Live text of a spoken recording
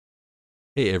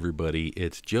Hey everybody,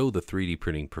 it's Joe the 3D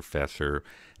printing professor,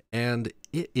 and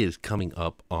it is coming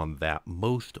up on that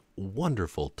most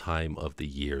wonderful time of the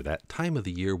year, that time of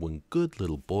the year when good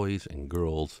little boys and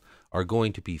girls are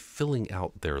going to be filling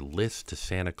out their list to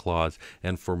Santa Claus,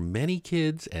 and for many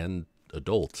kids and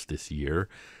adults this year,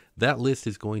 that list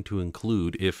is going to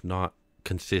include, if not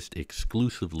consist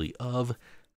exclusively of,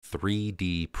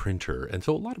 3D printer. And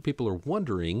so a lot of people are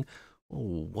wondering,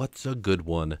 oh, what's a good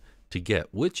one to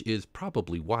get, which is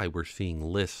probably why we're seeing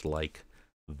lists like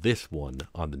this one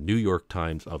on the New York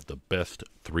Times of the best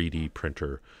 3D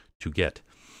printer to get.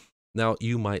 Now,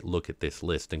 you might look at this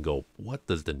list and go, what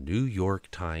does the New York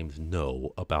Times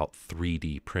know about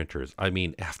 3D printers? I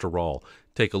mean, after all,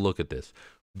 take a look at this.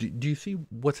 Do you see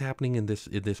what's happening in this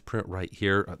print right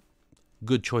here?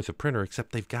 Good choice of printer,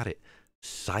 except they've got it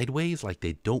sideways, like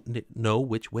they don't know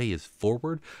which way is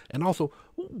forward. And also,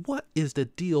 what is the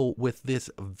deal with this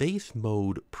vase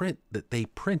mode print that they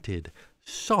printed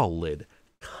solid?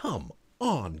 Come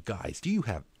on, guys, do you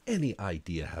have any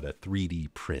idea how to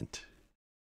 3D print?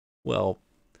 Well,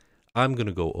 I'm going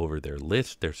to go over their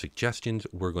list, their suggestions.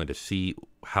 We're going to see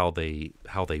how they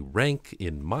rank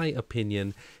in my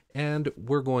opinion, and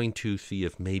we're going to see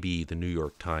if maybe the New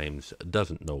York Times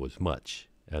doesn't know as much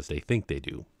as they think they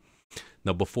do.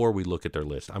 Now, before we look at their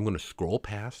list, I'm going to scroll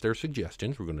past their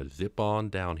suggestions. We're going to zip on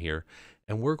down here,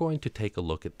 and we're going to take a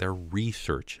look at their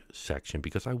research section,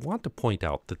 because I want to point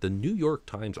out that the New York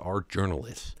Times are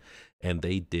journalists, and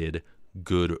they did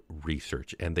good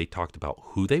research, and they talked about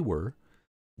who they were,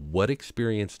 what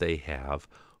experience they have,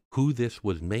 who this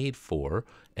was made for,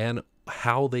 and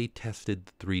how they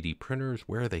tested 3D printers,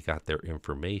 where they got their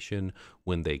information,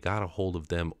 when they got a hold of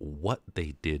them, what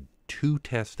they did to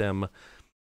test them.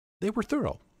 They were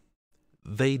thorough.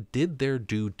 They did their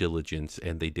due diligence,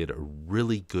 and they did a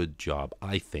really good job,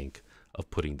 I think, of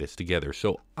putting this together.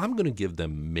 So I'm going to give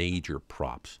them major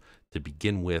props to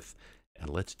begin with,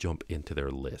 and let's jump into their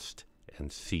list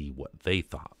and see what they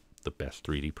thought the best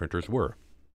 3D printers were.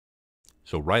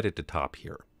 So right at the top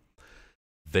here,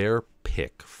 their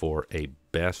pick for a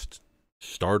best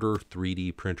starter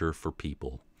 3D printer for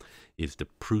people is the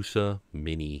Prusa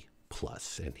Mini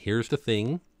Plus. And here's the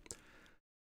thing,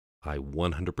 I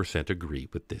 100% agree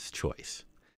with this choice.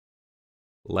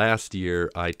 Last year,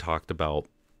 I talked about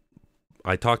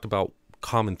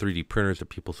common 3D printers that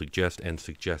people suggest, and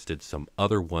suggested some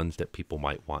other ones that people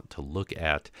might want to look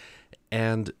at.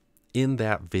 And in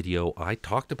that video, I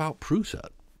talked about Prusa,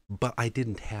 but I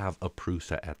didn't have a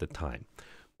Prusa at the time.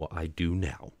 Well, I do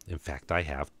now. In fact, I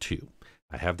have two.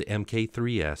 I have the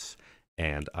MK3s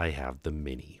and I have the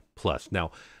Mini Plus. Now,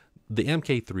 the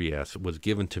MK3s was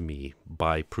given to me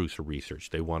by Prusa Research.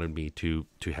 They wanted me to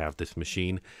have this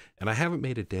machine, and I haven't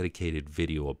made a dedicated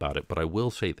video about it, but I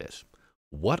will say this.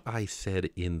 What I said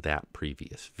in that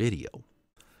previous video,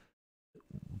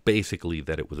 basically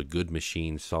that it was a good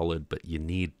machine, solid, but you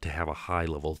need to have a high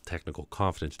level of technical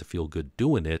confidence to feel good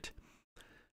doing it,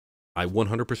 I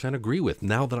 100% agree with.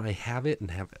 Now that I have it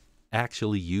and have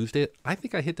actually used it, I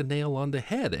think I hit the nail on the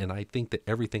head, and I think that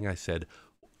everything I said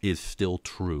is still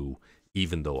true,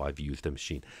 even though I've used the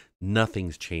machine.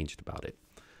 Nothing's changed about it.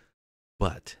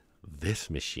 But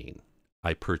this machine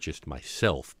I purchased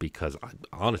myself because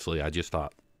honestly, I just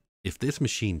thought, if this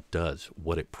machine does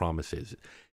what it promises,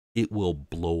 it will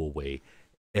blow away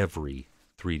every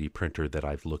 3D printer that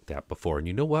I've looked at before. And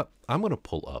you know what? I'm going to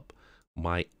pull up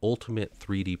my ultimate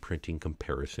 3D printing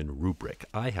comparison rubric.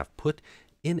 I have put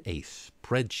in a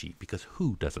spreadsheet, because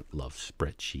who doesn't love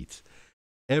spreadsheets?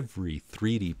 Every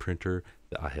 3D printer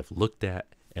that I have looked at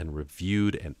and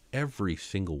reviewed, and every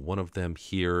single one of them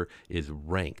here is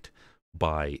ranked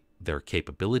by their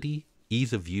capability,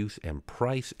 ease of use, and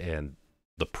price. And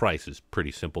the price is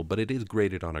pretty simple, but it is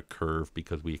graded on a curve,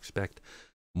 because we expect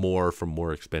more from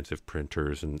more expensive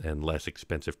printers, and less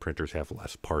expensive printers have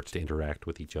less parts to interact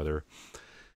with each other.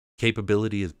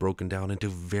 Capability is broken down into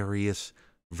various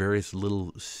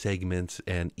little segments,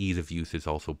 and ease of use is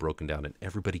also broken down, and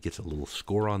everybody gets a little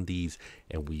score on these,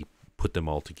 and we put them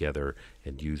all together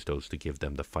and use those to give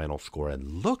them the final score.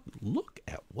 And look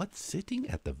at what's sitting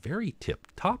at the very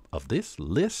top of this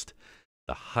list,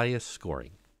 the highest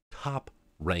scoring, top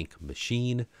rank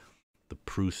machine, the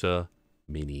Prusa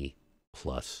Mini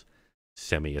Plus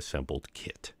semi-assembled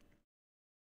kit.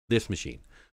 This machine,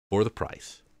 for the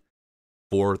price,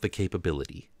 for the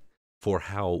capability, for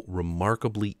how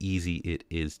remarkably easy it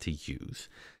is to use,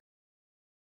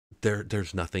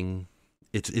 there's nothing.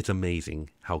 It's amazing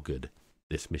how good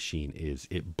this machine is.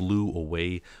 It blew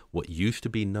away what used to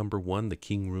be number one, the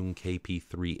Kingroon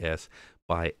KP3s,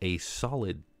 by a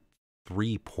solid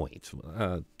 3 points,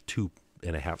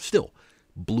 2.5. Still,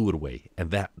 blew it away.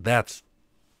 And that's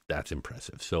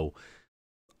impressive. So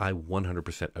I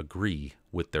 100% agree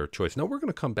with their choice. Now we're going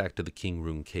to come back to the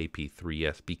Kingroon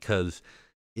KP3s because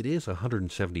it is a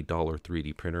 $170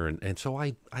 3D printer, and so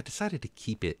I decided to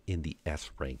keep it in the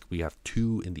S rank. We have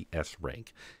two in the S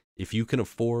rank. If you can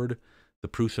afford the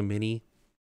Prusa Mini,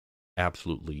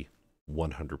 absolutely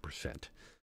 100%.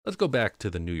 Let's go back to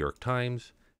the New York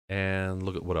Times and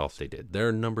look at what else they did.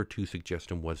 Their number 2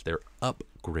 suggestion was their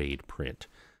upgrade print,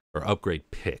 or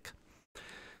upgrade pick.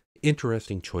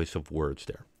 Interesting choice of words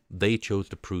there. They chose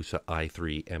the Prusa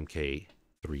i3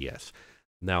 MK3s.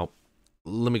 Now,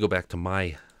 let me go back to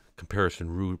my comparison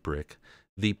rubric.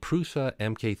 The Prusa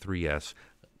MK3s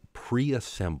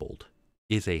pre-assembled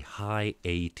is a high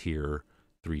A tier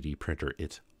 3D printer.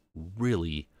 It's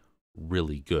really,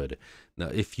 really good. Now,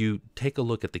 if you take a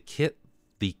look at the kit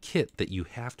that you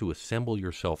have to assemble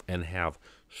yourself and have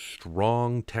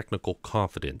strong technical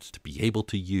confidence to be able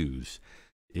to use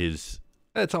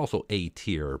it's also A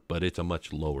tier, but it's a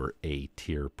much lower A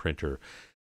tier printer.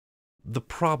 The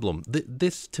problem,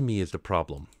 this to me is the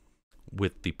problem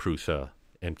with the Prusa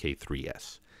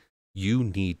MK3s. You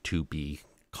need to be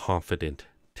confident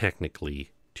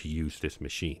technically to use this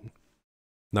machine.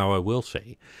 Now, I will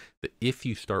say that if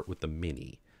you start with the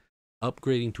Mini,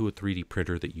 upgrading to a 3D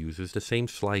printer that uses the same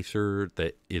slicer,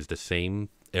 that is the same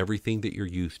everything that you're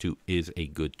used to, is a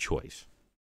good choice.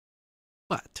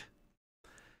 But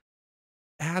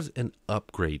as an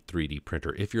upgrade 3D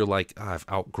printer, if you're like, I've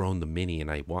outgrown the Mini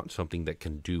and I want something that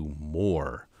can do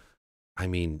more, I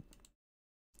mean,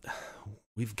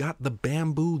 we've got the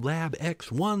BambuLabs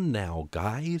X1 now,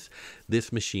 guys.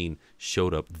 This machine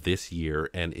showed up this year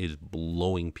and is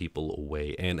blowing people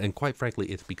away. And quite frankly,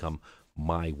 it's become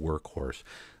my workhorse.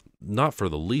 Not for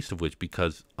the least of which,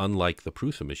 because unlike the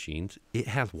Prusa machines, it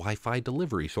has Wi-Fi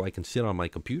delivery. So I can sit on my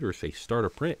computer, say start a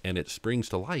print, and it springs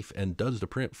to life and does the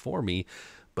print for me.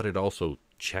 But it also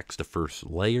checks the first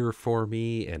layer for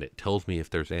me, and it tells me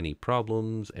if there's any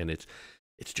problems. And it's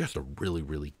just a really,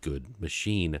 really good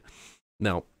machine.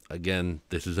 Now, again,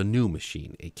 this is a new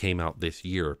machine. It came out this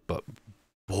year, but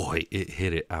boy, it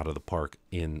hit it out of the park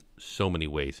in so many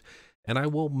ways. And I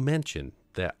will mention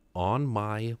that on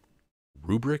my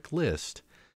rubric list,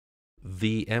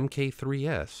 the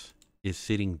MK3s is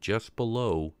sitting just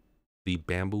below the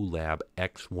BambuLabs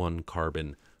X1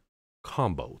 Carbon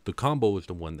combo. The combo is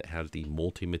the one that has the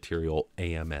multi-material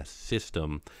AMS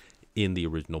system in the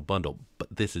original bundle,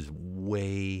 but this is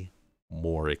way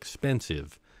more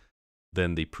expensive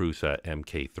than the Prusa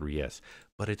MK3s,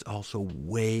 but it's also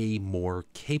way more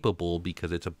capable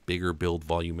because it's a bigger build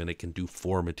volume and it can do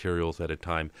 4 materials at a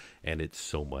time, and it's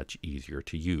so much easier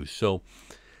to use. So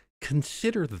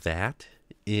consider that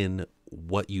in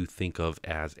what you think of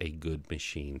as a good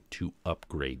machine to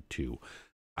upgrade to.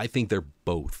 I think they're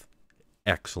both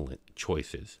excellent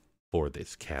choices for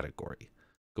this category.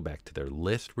 Go back to their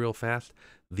list real fast.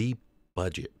 The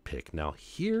budget pick. Now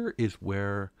here is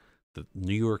where the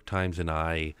New York Times and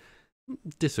I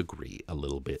disagree a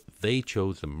little bit. They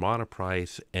chose the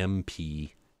Monoprice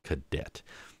MP Cadet.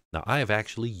 Now, I have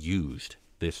actually used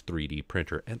this 3D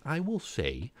printer, and I will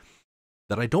say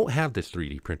that I don't have this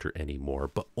 3D printer anymore,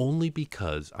 but only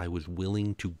because I was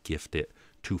willing to gift it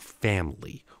to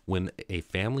family. When a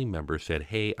family member said,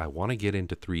 hey, I want to get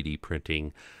into 3D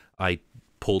printing, I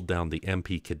pulled down the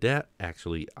MP Cadet.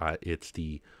 Actually, it's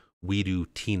the Weedo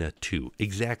Tina 2,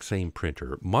 exact same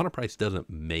printer. Monoprice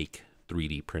doesn't make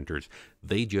 3D printers.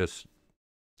 They just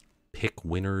pick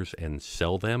winners and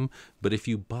sell them. But if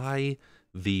you buy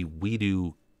the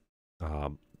Weedo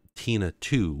Tina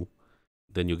 2,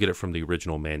 then you'll get it from the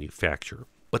original manufacturer.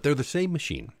 But they're the same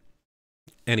machine.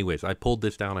 Anyways, I pulled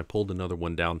this down. I pulled another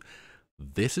one down.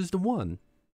 This is the one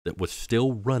that was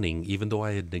still running, even though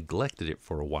I had neglected it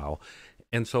for a while.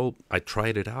 And so I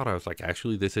tried it out. I was like,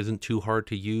 actually, this isn't too hard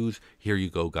to use. Here you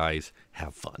go, guys.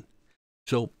 Have fun.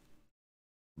 So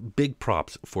big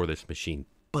props for this machine.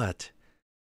 But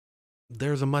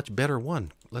there's a much better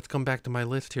one. Let's come back to my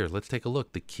list here. Let's take a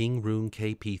look. The Kingroon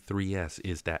KP3s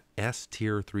is that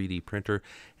S-tier 3D printer,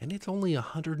 and it's only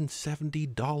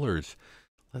 $170.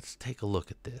 Let's take a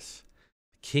look at this.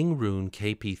 Kingroon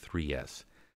KP3s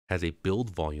has a build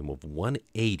volume of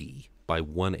 180 by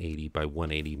 180 by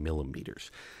 180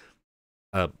 millimeters.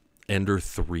 Ender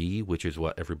 3, which is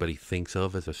what everybody thinks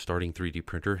of as a starting 3D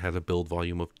printer, has a build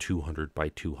volume of 200 by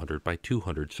 200 by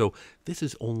 200. So this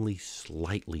is only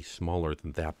slightly smaller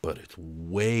than that, but it's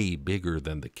way bigger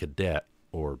than the Cadet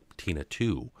or Tina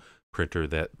 2 printer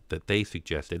that they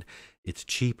suggested. It's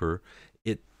cheaper.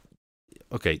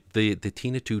 Okay, the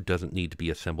Tina 2 doesn't need to be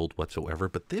assembled whatsoever,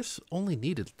 but this only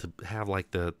needed to have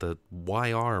like the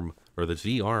Y arm or the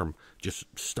Z arm just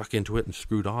stuck into it and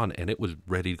screwed on, and it was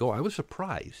ready to go. I was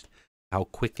surprised how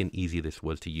quick and easy this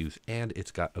was to use, and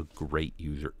it's got a great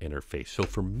user interface. So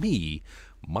for me,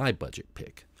 my budget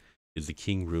pick is the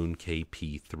Kingroon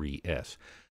KP3s.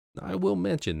 Now, I will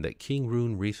mention that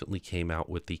Kingroon recently came out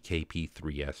with the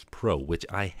KP3s Pro, which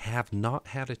I have not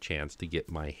had a chance to get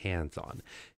my hands on.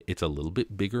 It's a little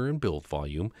bit bigger in build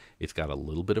volume. It's got a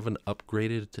little bit of an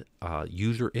upgraded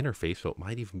user interface, so it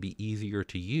might even be easier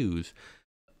to use.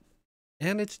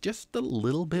 And it's just a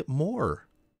little bit more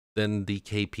than the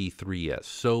KP3s.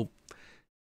 So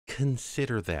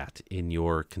consider that in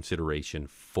your consideration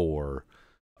for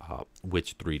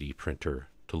which 3D printer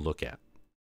to look at.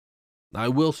 I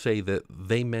will say that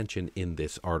they mention in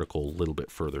this article a little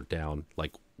bit further down,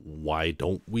 like, why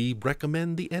don't we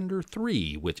recommend the Ender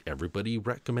 3, which everybody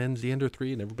recommends the Ender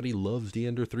 3 and everybody loves the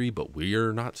Ender 3, but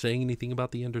we're not saying anything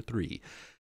about the Ender 3.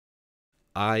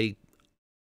 I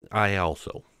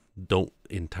also don't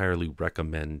entirely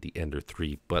recommend the Ender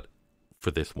 3, but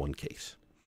for this one case.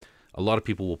 A lot of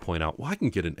people will point out, well, I can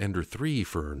get an Ender 3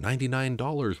 for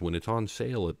 $99 when it's on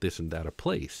sale at this and that a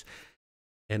place.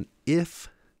 And if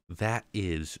that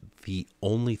is the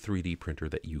only 3D printer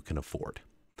that you can afford,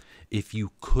 if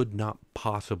you could not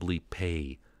possibly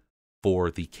pay for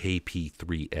the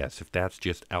KP3s, if that's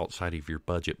just outside of your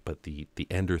budget, but the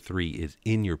Ender 3 is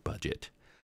in your budget,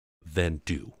 then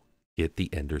do get the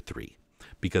Ender 3.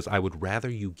 Because I would rather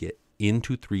you get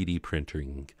into 3D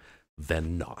printing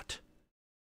than not.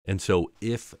 And so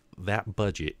if that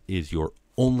budget is your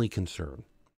only concern,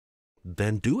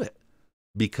 then do it.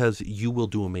 Because you will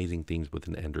do amazing things with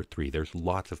an Ender 3. There's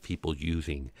lots of people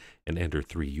using an Ender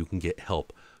 3. You can get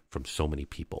help from so many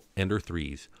people. Ender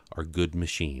 3s are good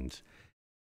machines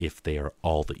if they are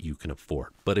all that you can afford.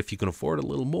 But if you can afford a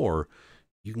little more,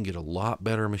 you can get a lot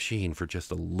better machine for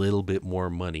just a little bit more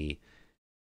money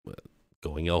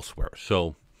going elsewhere.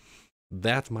 So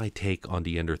that's my take on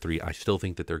the Ender 3. I still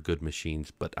think that they're good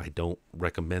machines, but I don't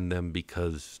recommend them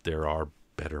because there are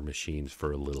better machines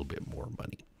for a little bit more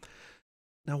money.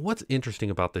 Now, what's interesting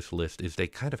about this list is they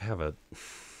kind of have a,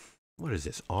 what is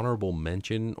this, honorable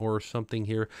mention or something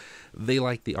here? They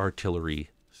like the Artillary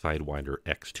Sidewinder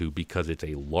X2 because it's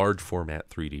a large format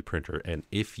 3D printer. And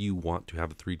if you want to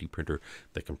have a 3D printer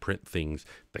that can print things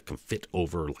that can fit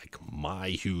over like my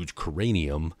huge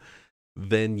cranium,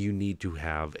 then you need to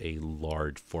have a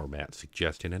large format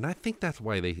suggestion. And I think that's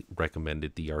why they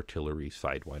recommended the Artillary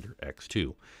Sidewinder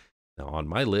X2. Now, on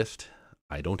my list,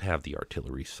 I don't have the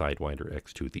Artillary Sidewinder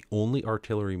X2. The only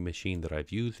Artillary machine that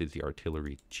I've used is the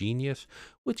Artillary Genius,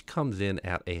 which comes in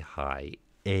at a high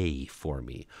A for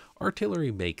me.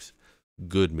 Artillary makes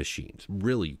good machines,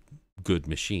 really good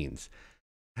machines.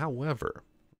 However,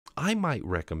 I might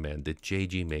recommend the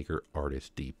JGMaker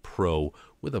Artist D Pro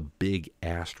with a big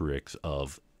asterisk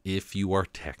of if you are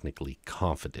technically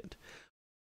confident.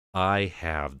 I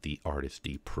have the Artist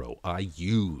D Pro. I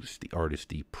use the Artist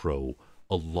D Pro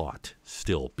a lot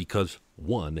still because,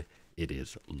 one, it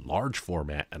is large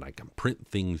format and I can print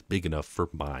things big enough for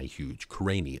my huge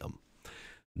cranium.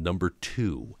 Number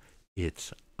two,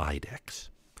 it's IDEX.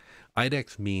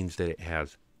 IDEX means that it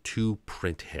has two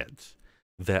print heads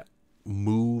that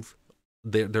move.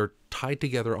 They're tied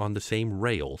together on the same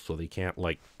rail so they can't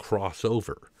like cross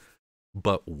over.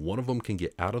 But one of them can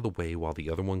get out of the way while the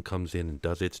other one comes in and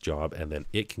does its job, and then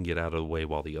it can get out of the way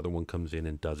while the other one comes in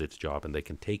and does its job, and they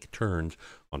can take turns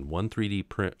on one 3D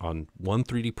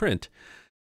print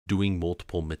doing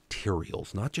multiple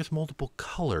materials, not just multiple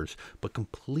colors, but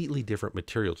completely different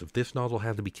materials. If this nozzle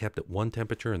has to be kept at one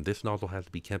temperature and this nozzle has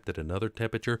to be kept at another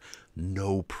temperature,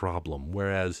 no problem.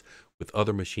 Whereas with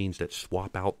other machines that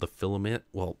swap out the filament,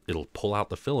 well, it'll pull out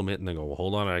the filament and then go, well,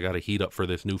 hold on, I got to heat up for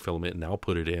this new filament and now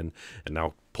put it in and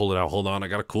now pull it out. Hold on, I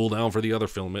got to cool down for the other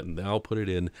filament and now put it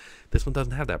in. This one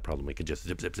doesn't have that problem. It can just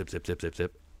zip, zip, zip, zip, zip, zip,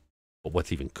 zip. But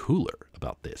what's even cooler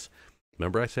about this,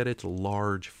 remember I said it's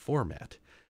large format.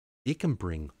 It can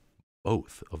bring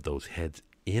both of those heads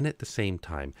in at the same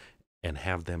time and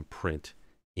have them print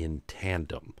in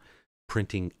tandem,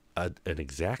 printing an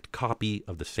exact copy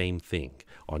of the same thing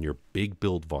on your big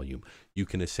build volume. You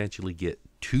can essentially get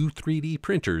two 3D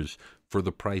printers for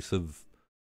the price of,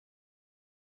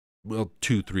 well,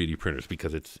 two 3D printers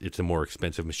because it's a more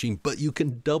expensive machine, but you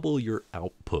can double your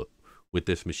output with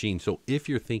this machine. So if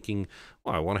you're thinking,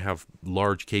 well, I want to have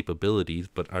large capabilities,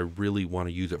 but I really want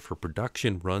to use it for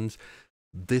production runs,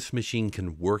 this machine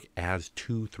can work as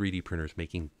two 3D printers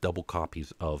making double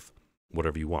copies of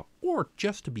whatever you want. Or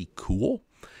just to be cool,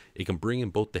 it can bring in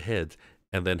both the heads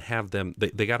and then have them,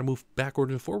 they got to move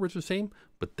backwards and forwards the same,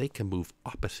 but they can move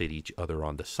opposite each other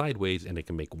on the sideways, and it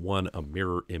can make one a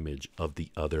mirror image of the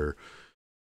other,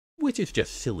 which is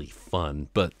just silly fun,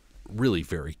 but really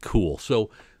very cool. So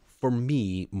for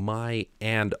me, my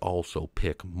and also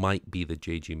pick might be the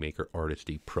JGMaker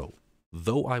Artistry Pro,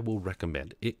 though I will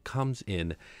recommend it comes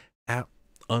in at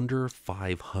under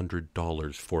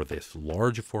 $500 for this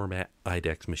large format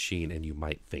IDEX machine, and you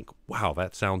might think, wow,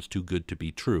 that sounds too good to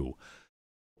be true.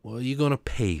 Well, you're going to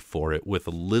pay for it with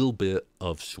a little bit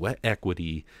of sweat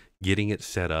equity, getting it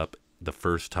set up the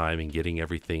first time and getting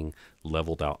everything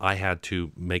leveled out. I had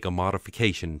to make a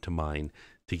modification to mine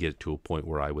to get to a point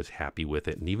where I was happy with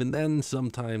it. And even then,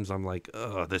 sometimes I'm like,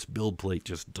 this build plate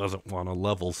just doesn't want to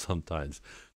level sometimes.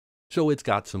 So it's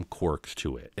got some quirks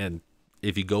to it. And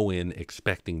if you go in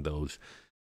expecting those,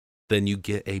 then you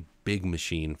get a big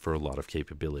machine for a lot of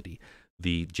capability.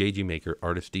 The JGMaker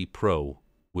Artistry Pro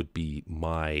would be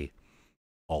my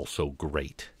also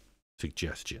great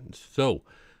suggestions. So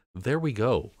there we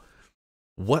go.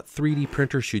 What 3D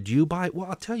printer should you buy? Well,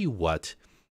 I'll tell you what,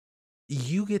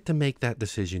 you get to make that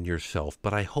decision yourself,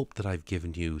 but I hope that I've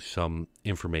given you some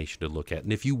information to look at.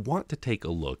 And if you want to take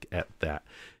a look at that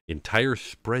entire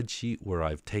spreadsheet where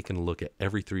I've taken a look at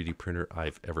every 3D printer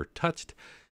I've ever touched,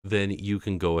 then you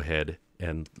can go ahead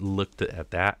and look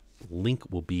at that. Link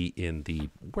will be in the,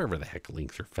 wherever the heck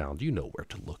links are found. You know where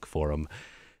to look for them.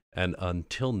 And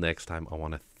until next time, I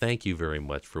want to thank you very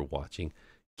much for watching.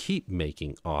 Keep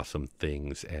making awesome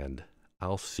things, and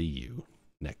I'll see you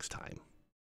next time.